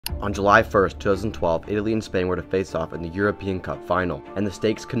On July 1st, 2012, Italy and Spain were to face off in the European Cup final, and the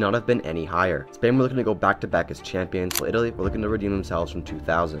stakes could not have been any higher. Spain were looking to go back-to-back as champions, while Italy were looking to redeem themselves from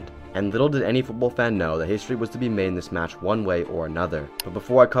 2000. And little did any football fan know that history was to be made in this match one way or another. But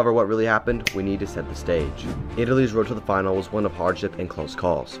before I cover what really happened, we need to set the stage. Italy's road to the final was one of hardship and close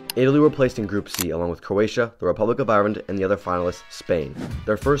calls. Italy were placed in Group C along with Croatia, the Republic of Ireland, and the other finalist, Spain.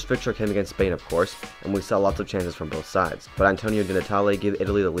 Their first fixture came against Spain, of course, and we saw lots of chances from both sides, but Antonio Di Natale gave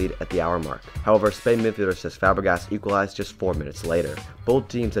Italy the lead at the hour mark. However, Spain midfielder Cesc Fabregas equalized just 4 minutes later. Both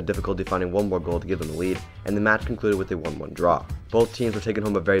teams had difficulty finding one more goal to give them the lead, and the match concluded with a 1-1 draw. Both teams were taking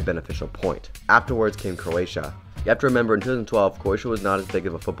home a very beneficial point. Afterwards came Croatia. You have to remember, in 2012, Croatia was not as big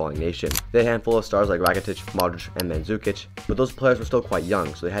of a footballing nation. They had a handful of stars like Rakitic, Modric, and Mandzukic, but those players were still quite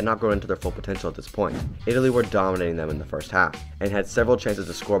young, so they had not grown into their full potential at this point. Italy were dominating them in the first half, and had several chances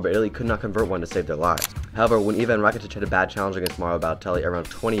to score, but Italy could not convert one to save their lives. However, when Ivan Rakitic had a bad challenge against Mario Balotelli around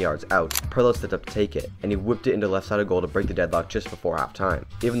 20 yards out, Pirlo stepped up to take it, and he whipped it into left-sided goal to break the deadlock just before halftime.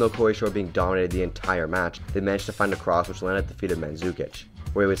 Even though Croatia were being dominated the entire match, they managed to find a cross which landed at the feet of Mandzukic,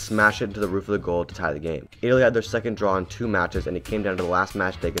 where he would smash it into the roof of the goal to tie the game. Italy had their second draw in 2 matches, and it came down to the last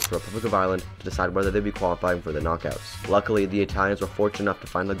match day against the Republic of Ireland to decide whether they'd be qualifying for the knockouts. Luckily, the Italians were fortunate enough to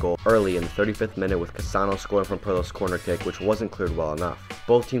find the goal early in the 35th minute with Cassano scoring from Pirlo's corner kick, which wasn't cleared well enough.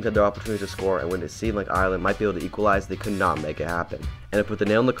 Both teams had their opportunities to score, and when it seemed like Ireland might be able to equalize, they could not make it happen. And to put the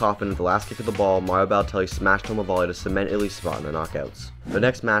nail in the coffin with the last kick of the ball, Mario Balotelli smashed home a volley to cement Italy's spot in the knockouts. The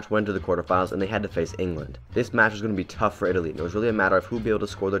next match went to the quarterfinals, and they had to face England. This match was going to be tough for Italy, and it was really a matter of who would be able to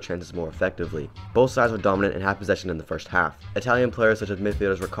score their chances more effectively. Both sides were dominant and had possession in the first half. Italian players such as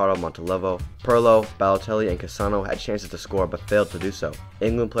midfielders Riccardo Montolivo, Pirlo, Balotelli, and Cassano had chances to score but failed to do so.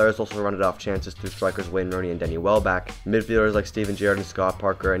 England players also rounded off chances through strikers Wayne Rooney and Danny Welbeck. Midfielders like Steven Gerrard and Scott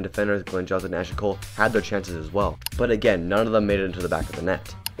Parker, and defenders Glenn Johnson and Ashley Cole had their chances as well. But again, none of them made it into the back of the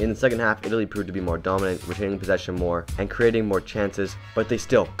net. In the second half, Italy proved to be more dominant, retaining possession more and creating more chances, but they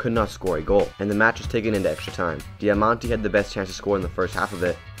still could not score a goal, and the match was taken into extra time. Diamanti had the best chance to score in the first half of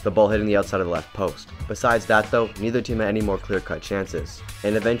it, the ball hitting the outside of the left post. Besides that though, neither team had any more clear-cut chances,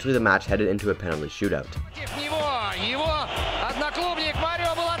 and eventually the match headed into a penalty shootout.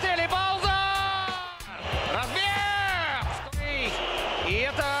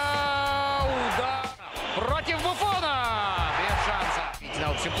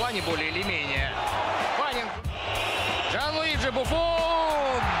 В общем плане более или менее. Джанлуиджи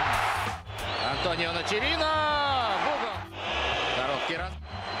Буффон. Антонио Начерина. Короткий раз.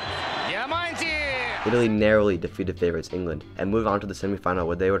 Диаманти. Italy narrowly defeated favorites England and moved on to the semi-final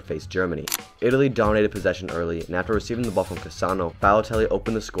where they would face Germany. Italy dominated possession early, and after receiving the ball from Cassano, Balotelli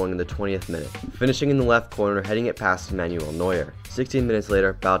opened the scoring in the 20th minute, finishing in the left corner, heading it past Manuel Neuer. 16 minutes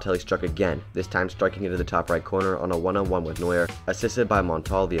later, Balotelli struck again, this time striking into the top right corner on a 1-on-1 with Neuer, assisted by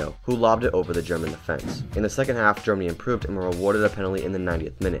Montalvo, who lobbed it over the German defense. In the second half, Germany improved and were awarded a penalty in the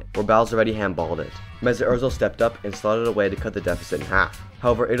 90th minute, where Bals already handballed it. Mesut Ozil stepped up and slotted away to cut the deficit in half.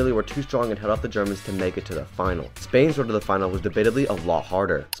 However, Italy were too strong and held off the Germans to make it to the final. Spain's road to the final was debatably a lot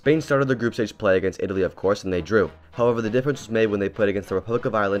harder. Spain started their group stage play against Italy, of course, and they drew. However, the difference was made when they played against the Republic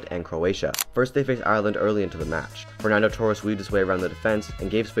of Ireland and Croatia. First, they faced Ireland early into the match. Fernando Torres weaved his way around the defense and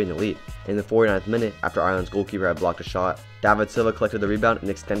gave Spain the lead. In the 49th minute, after Ireland's goalkeeper had blocked a shot, David Silva collected the rebound and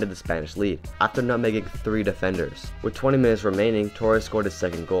extended the Spanish lead, after nutmegging 3 defenders. With 20 minutes remaining, Torres scored his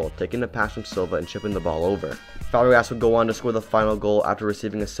second goal, taking a pass from Silva and chipping the ball over. Fabregas would go on to score the final goal after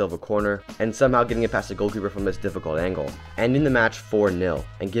receiving a Silva corner, and somehow getting it past the goalkeeper from this difficult angle, ending the match 4-0,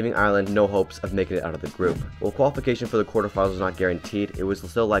 and giving Ireland no hopes of making it out of the group. While qualification for the quarterfinals was not guaranteed, it was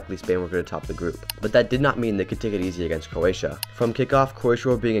still likely Spain were going to top the group. But that did not mean they could take it easy against Croatia. From kickoff, Croatia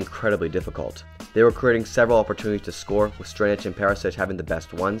were being incredibly difficult. They were creating several opportunities to score, with Stranic and Perisic having the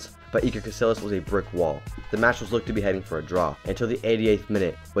best ones, but Iker Casillas was a brick wall. The match was looked to be heading for a draw, until the 88th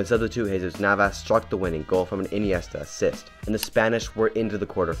minute, when substitute Jesus Navas struck the winning goal from an Iniesta assist, and the Spanish were into the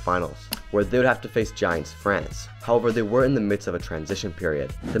quarterfinals, where they would have to face giants France. However, they were in the midst of a transition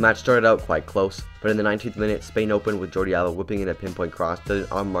period. The match started out quite close, but in the 19th minute, Spain opened with Jordi Alba whipping in a pinpoint cross to an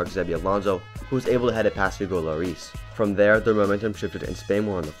unmarked Xabi Alonso, who was able to head it past Hugo Lloris. From there, their momentum shifted and Spain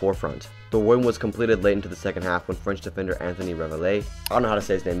were on the forefront. The win was completed late into the second half when French defender Anthony Revellet, I don't know how to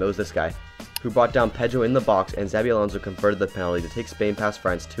say his name, but it was this guy, who brought down Pedro in the box, and Xabi Alonso converted the penalty to take Spain past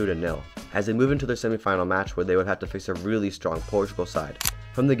France 2-0, as they move into their semi-final match where they would have to face a really strong Portugal side.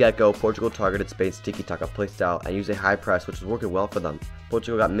 From the get-go, Portugal targeted Spain's tiki-taka playstyle and used a high press, which was working well for them.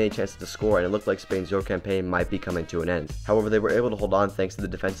 Portugal got many chances to score, and it looked like Spain's Euro campaign might be coming to an end. However, they were able to hold on thanks to the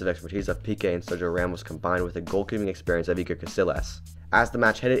defensive expertise of Piqué and Sergio Ramos combined with the goalkeeping experience of Iker Casillas. As the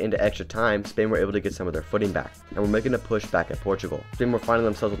match headed into extra time, Spain were able to get some of their footing back, and were making a push back at Portugal. Spain were finding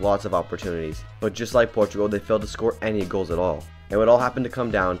themselves with lots of opportunities, but just like Portugal, they failed to score any goals at all. It would all happen to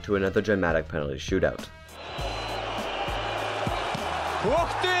come down to another dramatic penalty shootout.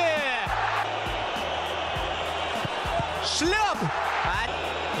 Ух ты! Шлеп!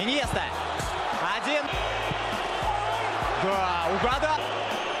 Иньеста. Один. Да, угадал.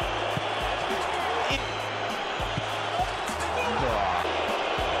 Да.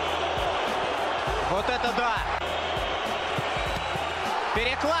 Вот это да!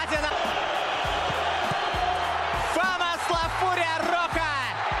 Перекладина. Фамас ла фурия роха!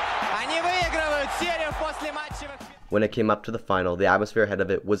 Они выигрывают серию после матчевых... When it came up to the final, the atmosphere ahead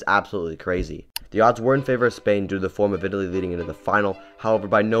of it was absolutely crazy. The odds were in favor of Spain due to the form of Italy leading into the final, however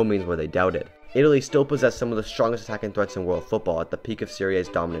by no means were they doubted. Italy still possessed some of the strongest attacking threats in world football at the peak of Serie A's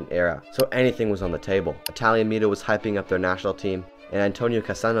dominant era, so anything was on the table. Italian media was hyping up their national team, and Antonio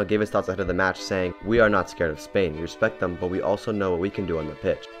Cassano gave his thoughts ahead of the match saying, "We are not scared of Spain, we respect them, but we also know what we can do on the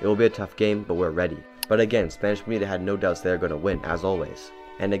pitch. It will be a tough game, but we're ready." But again, Spanish media had no doubts they were going to win, as always.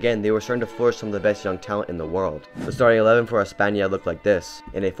 And again, they were starting to flourish some of the best young talent in the world. The starting 11 for España looked like this.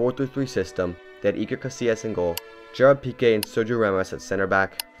 In a 4-3-3 system, they had Iker Casillas in goal, Gerard Piqué and Sergio Ramos at center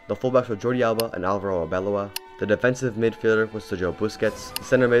back, the fullbacks were Jordi Alba and Alvaro Arbeloa, the defensive midfielder was Sergio Busquets, the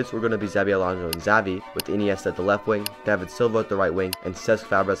center mids were going to be Xabi Alonso and Xavi, with Iniesta at the left wing, David Silva at the right wing, and Cesc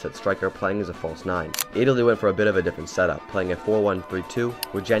Fabregas at striker playing as a false 9. Italy went for a bit of a different setup, playing a 4-1-3-2,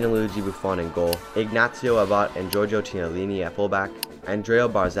 with Gianluigi Buffon in goal, Ignacio Abad and Giorgio Chiellini at fullback, Andrea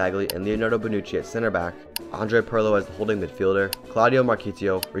Barzagli and Leonardo Bonucci at center back, Andre Pirlo as the holding midfielder, Claudio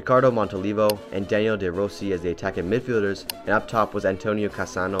Marchisio, Ricardo Montolivo, and Daniel De Rossi as the attacking midfielders, and up top was Antonio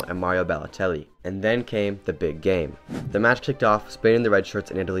Cassano and Mario Balotelli. And then came the big game. The match kicked off, Spain in the red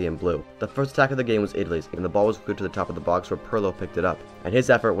shirts and Italy in blue. The first attack of the game was Italy's, and the ball was glued to the top of the box where Pirlo picked it up, and his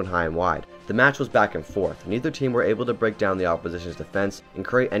effort went high and wide. The match was back and forth. Neither team were able to break down the opposition's defense and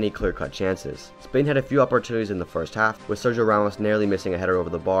create any clear-cut chances. Spain had a few opportunities in the first half, with Sergio Ramos narrowly missing a header over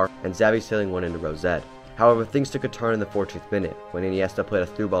the bar and Xavi sailing one into Rosette. However, things took a turn in the 14th minute, when Iniesta played a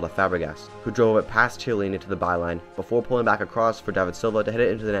through ball to Fabregas, who drove it past Chiellini to the byline before pulling back across for David Silva to head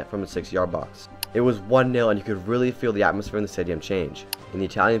it into the net from the 6-yard box. It was 1-0 and you could really feel the atmosphere in the stadium change, and the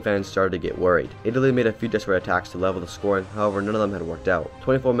Italian fans started to get worried. Italy made a few desperate attacks to level the scoring, however none of them had worked out.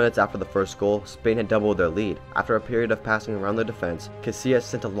 24 minutes after the first goal, Spain had doubled their lead. After a period of passing around their defense, Casillas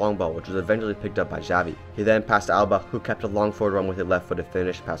sent a long ball which was eventually picked up by Xavi. He then passed to Alba, who kept a long forward run with a left-footed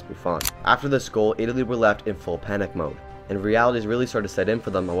finish past Buffon. After this goal, Italy were left in full panic mode, and realities really started to set in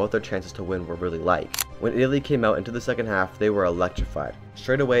for them on what their chances to win were really like. When Italy came out into the second half, they were electrified.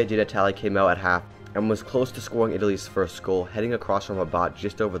 Straight away, Di Natale came out at half and was close to scoring Italy's first goal, heading across from Abad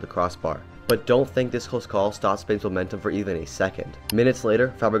just over the crossbar. But don't think this close call stopped Spain's momentum for even a second. Minutes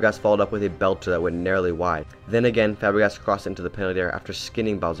later, Fabregas followed up with a belter that went narrowly wide. Then again, Fabregas crossed into the penalty area after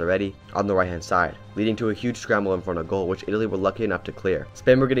skinning Balzaretti on the right-hand side, leading to a huge scramble in front of goal, which Italy were lucky enough to clear.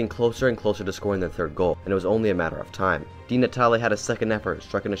 Spain were getting closer and closer to scoring their third goal, and it was only a matter of time. Di Natale had a second effort,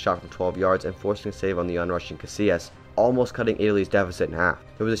 striking a shot from 12 yards and forcing a save on the onrushing Casillas, almost cutting Italy's deficit in half.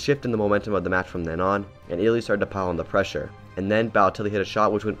 There was a shift in the momentum of the match from then on, and Italy started to pile on the pressure. And then Balotelli hit a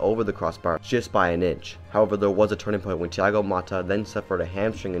shot which went over the crossbar just by an inch. However, there was a turning point when Thiago Motta then suffered a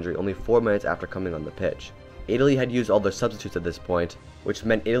hamstring injury only 4 minutes after coming on the pitch. Italy had used all their substitutes at this point, which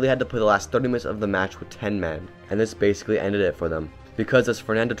meant Italy had to play the last 30 minutes of the match with 10 men, and this basically ended it for them. Because as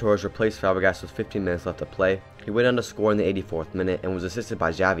Fernando Torres replaced Fabregas with 15 minutes left to play, he went on to score in the 84th minute and was assisted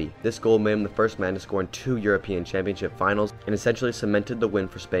by Xavi. This goal made him the first man to score in 2 European Championship finals and essentially cemented the win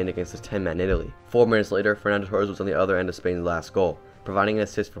for Spain against this 10-man Italy. 4 minutes later, Fernando Torres was on the other end of Spain's last goal, providing an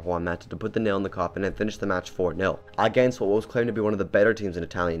assist for Juan Mata to put the nail in the coffin and finish the match 4-0, against what was claimed to be one of the better teams in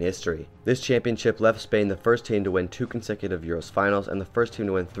Italian history. This championship left Spain the first team to win 2 consecutive Euros finals and the first team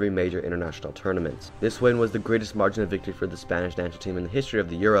to win 3 major international tournaments. This win was the greatest margin of victory for the Spanish national team in the history of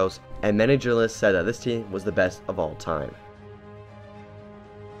the Euros, and many journalists said that this team was the best of all time.